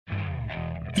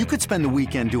You could spend the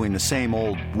weekend doing the same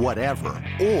old whatever,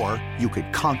 or you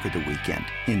could conquer the weekend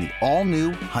in the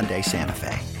all-new Hyundai Santa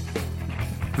Fe.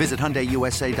 Visit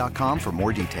HyundaiUSA.com for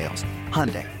more details.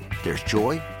 Hyundai, there's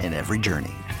joy in every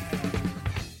journey.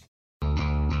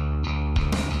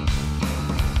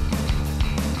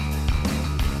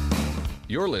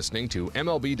 You're listening to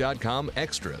MLB.com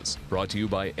Extras, brought to you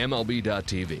by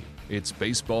MLB.tv. It's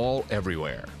baseball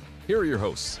everywhere. Here are your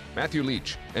hosts, Matthew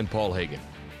Leach and Paul Hagen.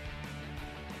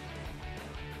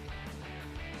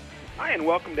 Hi, and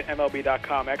welcome to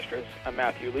MLB.com Extras. I'm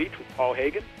Matthew Leach with Paul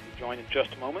Hagen. We're joined in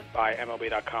just a moment by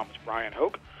MLB.com's Brian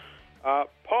Hoke.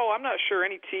 Paul, I'm not sure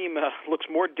any team looks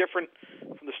more different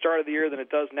from the start of the year than it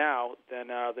does now than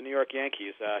the New York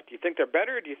Yankees. Do you think they're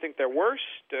better? Do you think they're worse?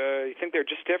 Do you think they're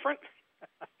just different?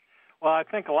 Well, I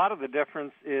think a lot of the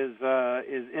difference is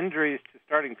injuries to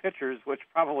starting pitchers, which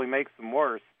probably makes them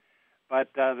worse.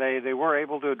 But they were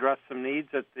able to address some needs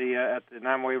at the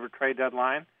non-waiver trade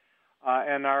deadline.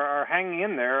 And are hanging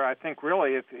in there. I think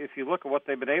really, if you look at what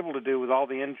they've been able to do with all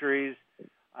the injuries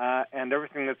and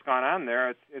everything that's gone on there,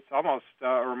 it's almost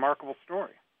a remarkable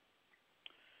story.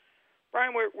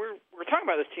 Brian, we're talking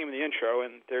about this team in the intro,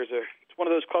 and it's one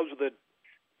of those clubs with a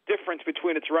difference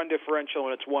between its run differential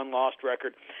and its won-lost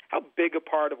record. How big a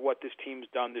part of what this team's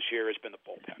done this year has been the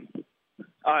bullpen?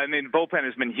 The bullpen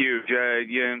has been huge.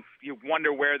 You wonder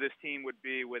where this team would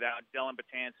be without Dellin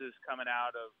Betances coming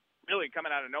out of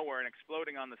nowhere and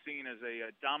exploding on the scene as a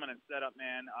dominant setup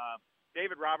man.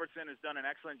 David Robertson has done an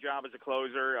excellent job as a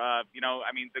closer.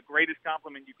 The greatest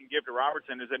compliment you can give to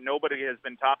Robertson is that nobody has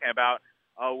been talking about,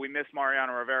 we miss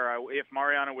Mariano Rivera. If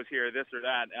Mariano was here, this or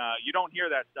that. You don't hear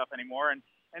that stuff anymore. And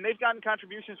they've gotten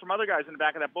contributions from other guys in the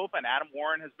back of that bullpen. Adam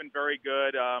Warren has been very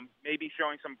good, maybe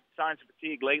showing some signs of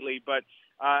fatigue lately. But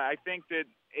I think that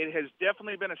it has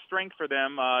definitely been a strength for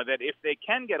them that if they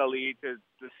can get a lead to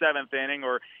the seventh inning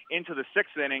or into the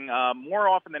sixth inning,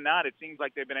 more often than not, it seems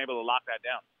like they've been able to lock that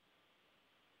down.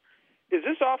 Is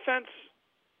this offense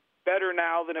better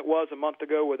now than it was a month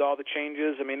ago with all the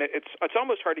changes? I mean, it's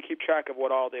almost hard to keep track of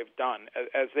what all they've done.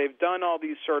 As they've done all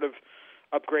these sort of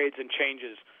upgrades and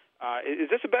changes, is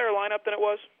this a better lineup than it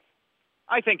was?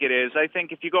 I think it is. I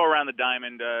think if you go around the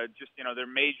diamond, their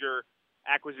major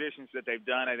acquisitions that they've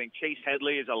done, I think Chase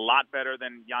Headley is a lot better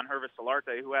than Yangervis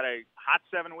Solarte, who had a hot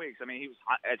 7 weeks. I mean, he was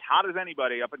as hot as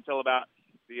anybody up until about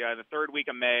the third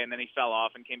week of May, and then he fell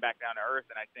off and came back down to earth.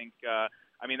 And I think,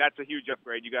 that's a huge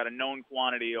upgrade. You got a known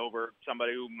quantity over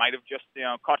somebody who might have just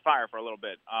caught fire for a little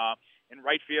bit. In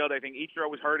right field, I think Ichiro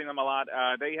was hurting them a lot.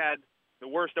 They had the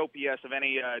worst OPS of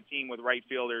any team with right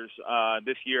fielders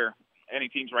this year,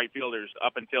 any team's right fielders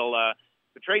up until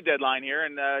the trade deadline here.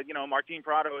 And, Martin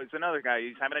Prado is another guy.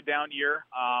 He's having a down year,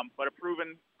 but a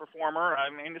proven performer.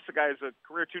 I mean, this guy is a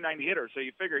career 290 hitter, so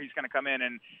you figure he's going to come in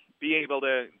and be able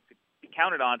to be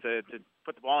counted on to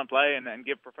put the ball in play and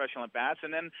give professional at-bats.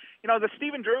 And then, the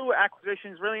Stephen Drew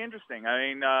acquisition is really interesting.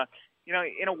 I mean,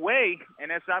 in a way,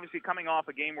 and it's obviously coming off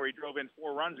a game where he drove in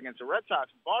 4 runs against the Red Sox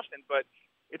in Boston, but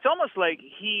it's almost like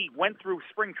he went through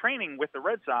spring training with the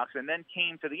Red Sox and then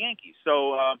came to the Yankees.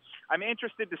 So I'm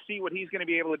interested to see what he's going to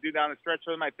be able to do down the stretch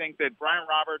for them. I think that Brian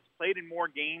Roberts played in more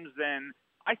games than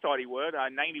I thought he would,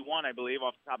 91, I believe,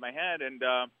 off the top of my head. And,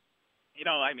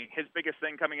 his biggest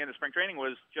thing coming into spring training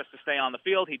was just to stay on the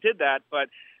field. He did that.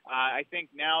 But I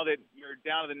think now that you're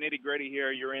down to the nitty-gritty here,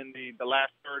 you're in the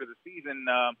last third of the season,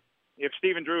 if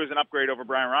Stephen Drew is an upgrade over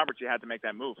Brian Roberts, you had to make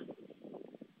that move.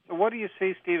 So what do you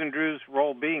see Stephen Drew's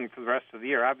role being for the rest of the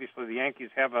year? Obviously, the Yankees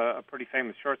have a pretty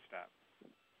famous shortstop.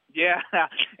 Yeah,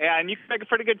 and you can make a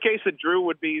pretty good case that Drew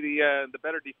would be the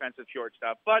better defensive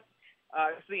shortstop. But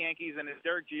it's the Yankees, and it's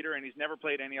Derek Jeter, and he's never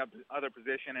played any other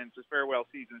position, and it's his farewell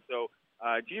season. So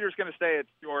Jeter's going to stay at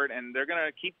short, and they're going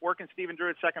to keep working Stephen Drew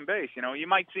at second base. You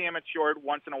might see him at short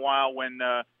once in a while when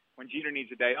Jeter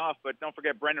needs a day off. But don't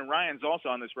forget, Brendan Ryan's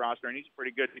also on this roster, and he's a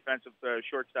pretty good defensive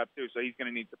shortstop too, so he's going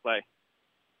to need to play.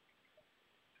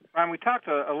 Ryan, we talked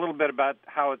a little bit about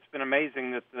how it's been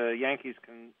amazing that the Yankees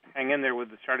can hang in there with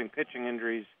the starting pitching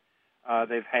injuries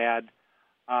they've had.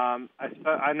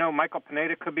 I know Michael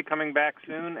Pineda could be coming back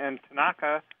soon, and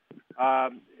Tanaka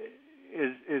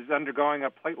is undergoing a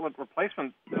platelet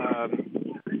replacement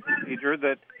procedure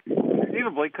that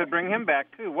conceivably could bring him back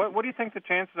too. What do you think the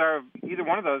chances are of either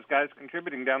one of those guys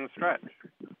contributing down the stretch?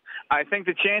 I think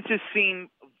the chances seem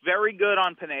very good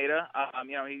on Pineda.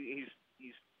 He's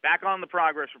back on the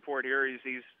progress report here.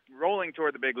 He's rolling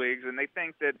toward the big leagues, and they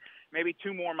think that maybe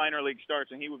 2 more minor league starts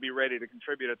and he would be ready to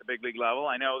contribute at the big league level.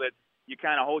 I know that you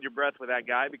kind of hold your breath with that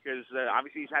guy because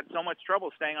obviously he's had so much trouble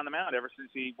staying on the mound ever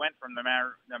since he went from the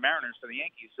Mariners to the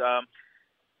Yankees.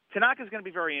 Tanaka's going to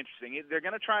be very interesting. They're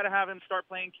going to try to have him start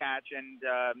playing catch, and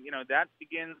that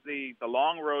begins the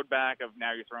long road back of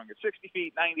now you're throwing at 60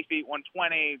 feet, 90 feet,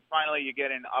 120. Finally, you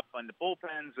get up on the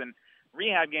bullpens and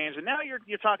rehab games, and now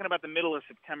you're talking about the middle of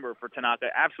September for Tanaka,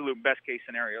 absolute best case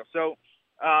scenario. So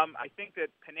I think that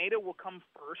Pineda will come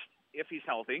first if he's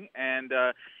healthy, and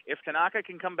if Tanaka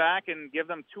can come back and give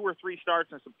them 2 or 3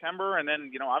 starts in September, and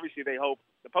then obviously they hope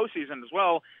the postseason as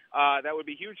well, that would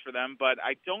be huge for them. But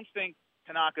I don't think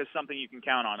Tanaka is something you can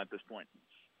count on at this point.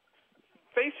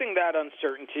 Facing that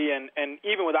uncertainty, and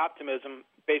even with optimism,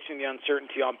 facing the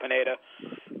uncertainty on Pineda,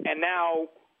 and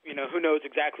now who knows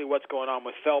exactly what's going on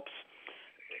with Phelps.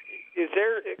 Is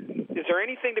there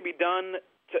anything to be done?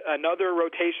 Another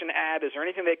rotation ad? Is there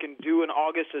anything they can do in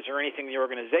August? Is there anything in the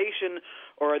organization,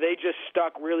 or are they just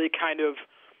stuck really kind of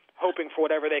hoping for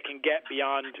whatever they can get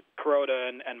beyond Kuroda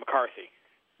and McCarthy?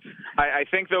 I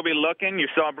think they'll be looking.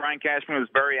 You saw Brian Cashman was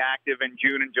very active in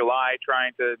June and July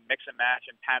trying to mix and match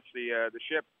and patch the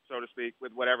ship, so to speak,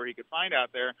 with whatever he could find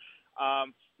out there.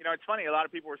 It's funny. A lot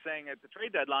of people were saying at the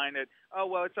trade deadline that,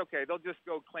 it's okay. They'll just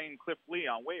go claim Cliff Lee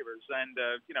on waivers. And,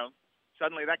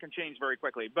 suddenly that can change very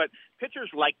quickly. But pitchers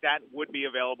like that would be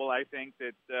available. I think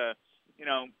that,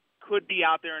 could be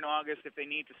out there in August if they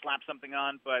need to slap something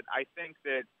on. But I think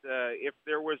that if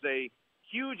there was a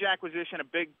huge acquisition, a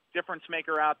big difference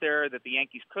maker out there that the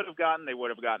Yankees could have gotten, they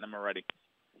would have gotten them already.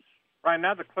 Right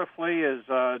now, the Cliff Lee is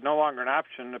no longer an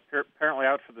option, apparently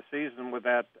out for the season with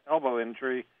that elbow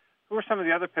injury. Who are some of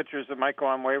the other pitchers that might go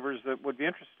on waivers that would be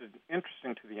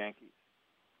interesting to the Yankees?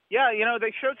 Yeah,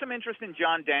 they showed some interest in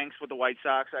John Danks with the White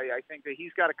Sox. I think that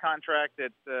he's got a contract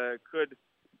that could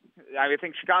 – I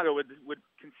think Chicago would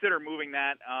consider moving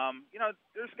that.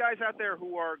 There's guys out there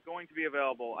who are going to be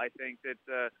available. I think that,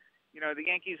 the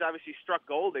Yankees obviously struck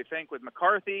gold, they think, with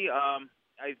McCarthy.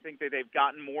 I think that they've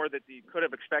gotten more that you could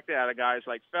have expected out of guys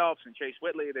like Phelps and Chase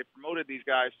Whitley. They've promoted these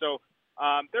guys. So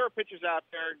there are pitchers out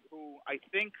there who I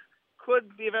think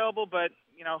could be available, but,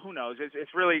 who knows?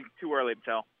 It's really too early to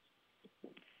tell.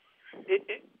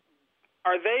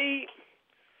 Are they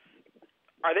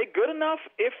good enough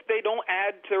if they don't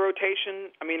add to the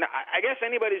rotation? I mean, I guess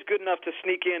anybody's good enough to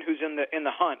sneak in who's in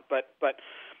the hunt, but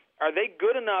are they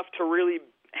good enough to really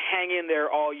hang in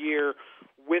there all year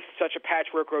with such a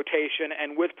patchwork rotation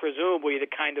and with presumably the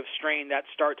kind of strain that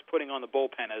starts putting on the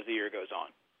bullpen as the year goes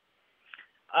on?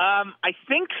 I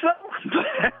think so,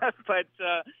 but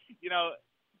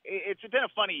it's been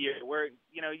a funny year where,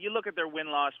 you look at their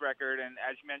win-loss record, and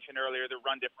as you mentioned earlier, their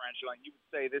run differential, and you would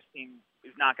say this team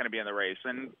is not going to be in the race.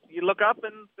 And you look up,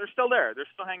 and they're still there. They're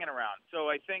still hanging around. So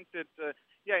I think that,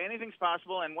 anything's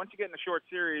possible. And once you get in the short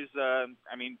series,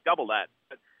 double that.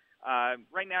 But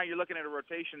right now you're looking at a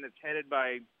rotation that's headed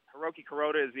by Hiroki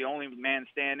Kuroda is the only man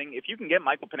standing. If you can get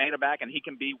Michael Pineda back and he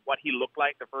can be what he looked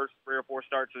like the first 3 or 4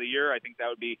 starts of the year, I think that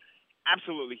would be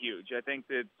absolutely huge. I think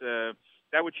that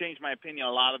that would change my opinion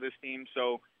a lot of this team.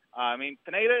 So,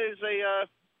 Pineda is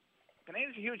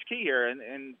Pineda's a huge key here,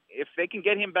 and if they can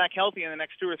get him back healthy in the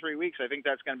next 2 or 3 weeks, I think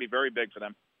that's going to be very big for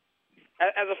them.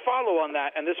 As a follow on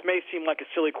that, and this may seem like a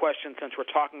silly question since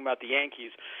we're talking about the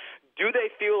Yankees, do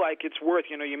they feel like it's worth?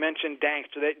 You mentioned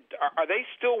Danks. Are they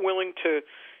still willing to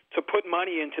put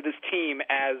money into this team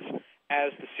as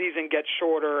the season gets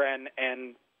shorter and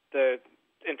in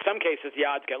some cases the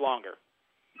odds get longer?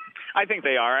 I think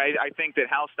they are. I think that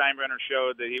Hal Steinbrenner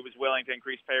showed that he was willing to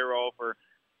increase payroll for,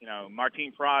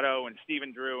 Martin Prado and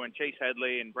Stephen Drew and Chase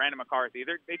Headley and Brandon McCarthy.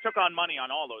 They took on money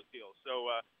on all those deals. So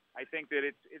I think that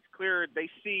it's clear they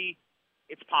see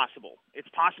it's possible. It's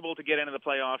possible to get into the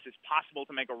playoffs. It's possible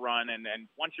to make a run. And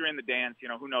once you're in the dance,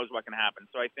 who knows what can happen.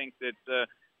 So I think that, the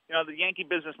Yankee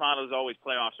business model is always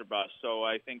playoffs or bust. So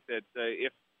I think that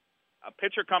if a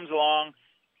pitcher comes along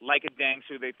like a Danks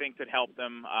who they think could help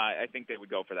them, I think they would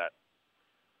go for that.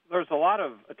 There's a lot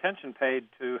of attention paid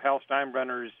to Hal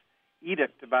Steinbrenner's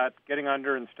edict about getting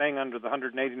under and staying under the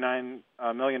 $189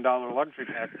 million luxury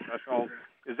tax threshold.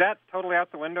 Is that totally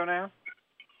out the window now?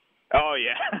 Oh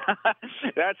yeah,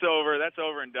 that's over. That's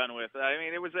over and done with. I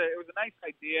mean, it was a nice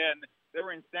idea, and there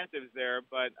were incentives there,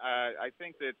 but I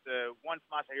think that once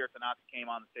Masahiro Tanaka came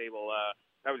on the table,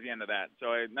 that was the end of that.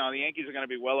 So no, the Yankees are going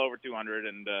to be well over 200,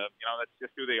 and that's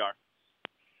just who they are.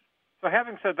 So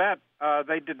having said that,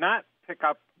 they did not pick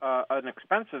up an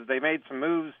expensive. They made some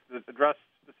moves that addressed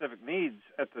specific needs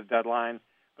at the deadline,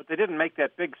 but they didn't make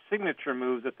that big signature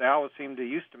move that they always seem to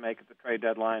used to make at the trade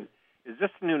deadline. Is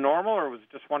this the new normal, or was it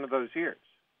just one of those years?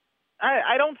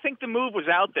 I don't think the move was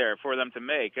out there for them to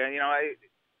make. I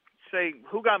say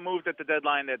who got moved at the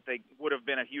deadline that they would have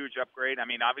been a huge upgrade. I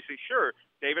mean, obviously, sure,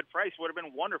 David Price would have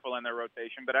been wonderful in their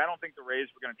rotation, but I don't think the Rays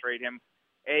were going to trade him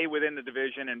A, within the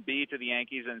division, and B, to the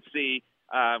Yankees, and C,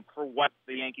 for what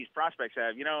the Yankees prospects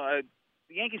have.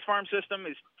 The Yankees farm system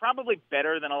is probably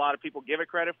better than a lot of people give it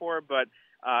credit for, but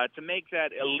to make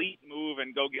that elite move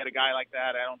and go get a guy like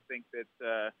that, I don't think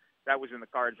that that was in the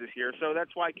cards this year. So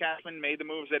that's why Cashman made the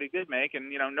moves that he did make.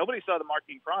 And, nobody saw the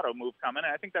Martin Prado move coming.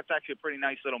 I think that's actually a pretty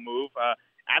nice little move.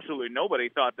 Absolutely nobody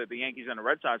thought that the Yankees and the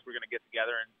Red Sox were going to get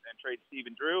together and trade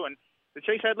Stephen Drew. And the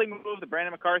Chase Headley move, the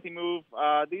Brandon McCarthy move,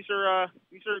 these are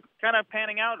kind of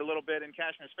panning out a little bit in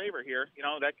Cashman's favor here.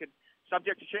 That could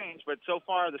subject to change, but so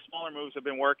far the smaller moves have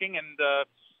been working, and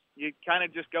you kind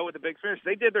of just go with the big fish.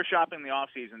 They did their shopping in the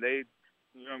offseason. They,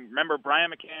 remember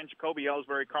Brian McCann, Jacoby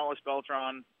Ellsbury, Carlos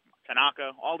Beltran,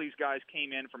 Tanaka, all these guys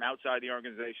came in from outside the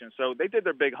organization. So they did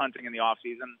their big hunting in the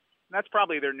offseason, and that's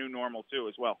probably their new normal too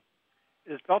as well.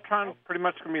 Is Beltran pretty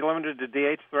much going to be limited to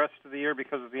DH the rest of the year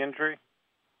because of the injury?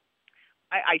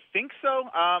 I think so.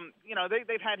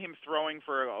 They've had him throwing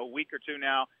for a week or two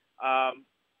now.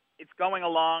 It's going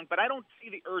along, but I don't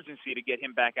see the urgency to get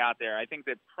him back out there. I think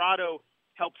that Prado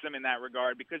helps him in that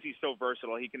regard because he's so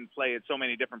versatile. He can play at so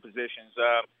many different positions.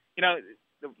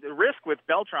 The risk with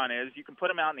Beltran is you can put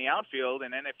him out in the outfield,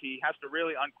 and then if he has to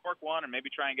really uncork one and maybe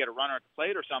try and get a runner at the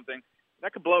plate or something, that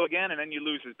could blow again, and then you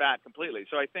lose his bat completely.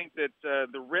 So I think that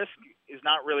the risk is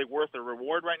not really worth the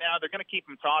reward right now. They're going to keep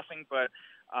him tossing, but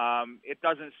it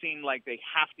doesn't seem like they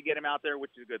have to get him out there,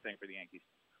 which is a good thing for the Yankees.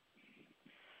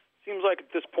 Seems like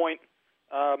at this point,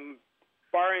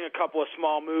 barring a couple of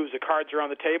small moves, the cards are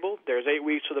on the table. There's 8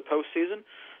 weeks to the postseason.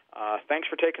 Thanks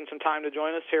for taking some time to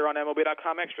join us here on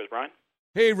MLB.com Extras, Brian.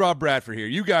 Hey, Rob Bradford here.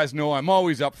 You guys know I'm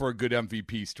always up for a good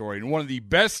MVP story, and one of the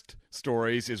best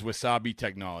stories is Wasabi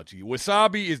Technology.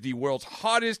 Wasabi is the world's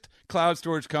hottest cloud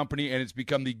storage company, and it's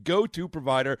become the go-to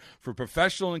provider for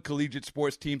professional and collegiate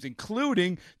sports teams,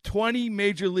 including 20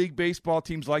 Major League Baseball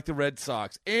teams like the Red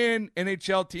Sox and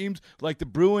NHL teams like the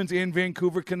Bruins and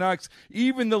Vancouver Canucks.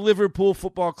 Even the Liverpool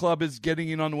Football Club is getting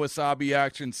in on the Wasabi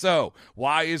action. So,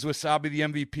 why is Wasabi the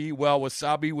MVP? Well,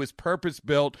 Wasabi was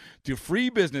purpose-built to free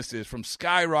businesses from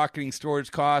skyrocketing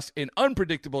storage costs and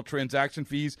unpredictable transaction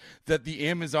fees that the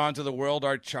Amazons of the world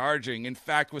are charging. In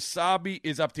fact, Wasabi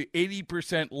is up to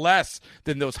 80% less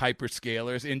than those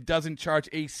hyperscalers and doesn't charge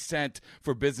a cent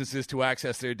for businesses to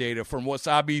access their data. From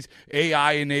Wasabi's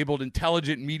AI-enabled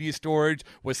intelligent media storage,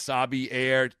 Wasabi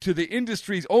Air, to the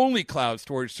industry's only cloud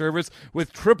storage service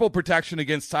with triple protection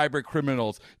against cyber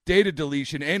criminals, data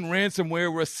deletion, and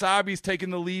ransomware, Wasabi's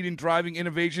taken the lead in driving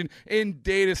innovation in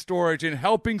data storage and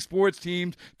helping sports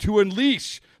teams to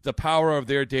unleash the power of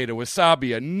their data.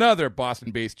 Wasabi, another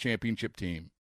Boston-based championship team.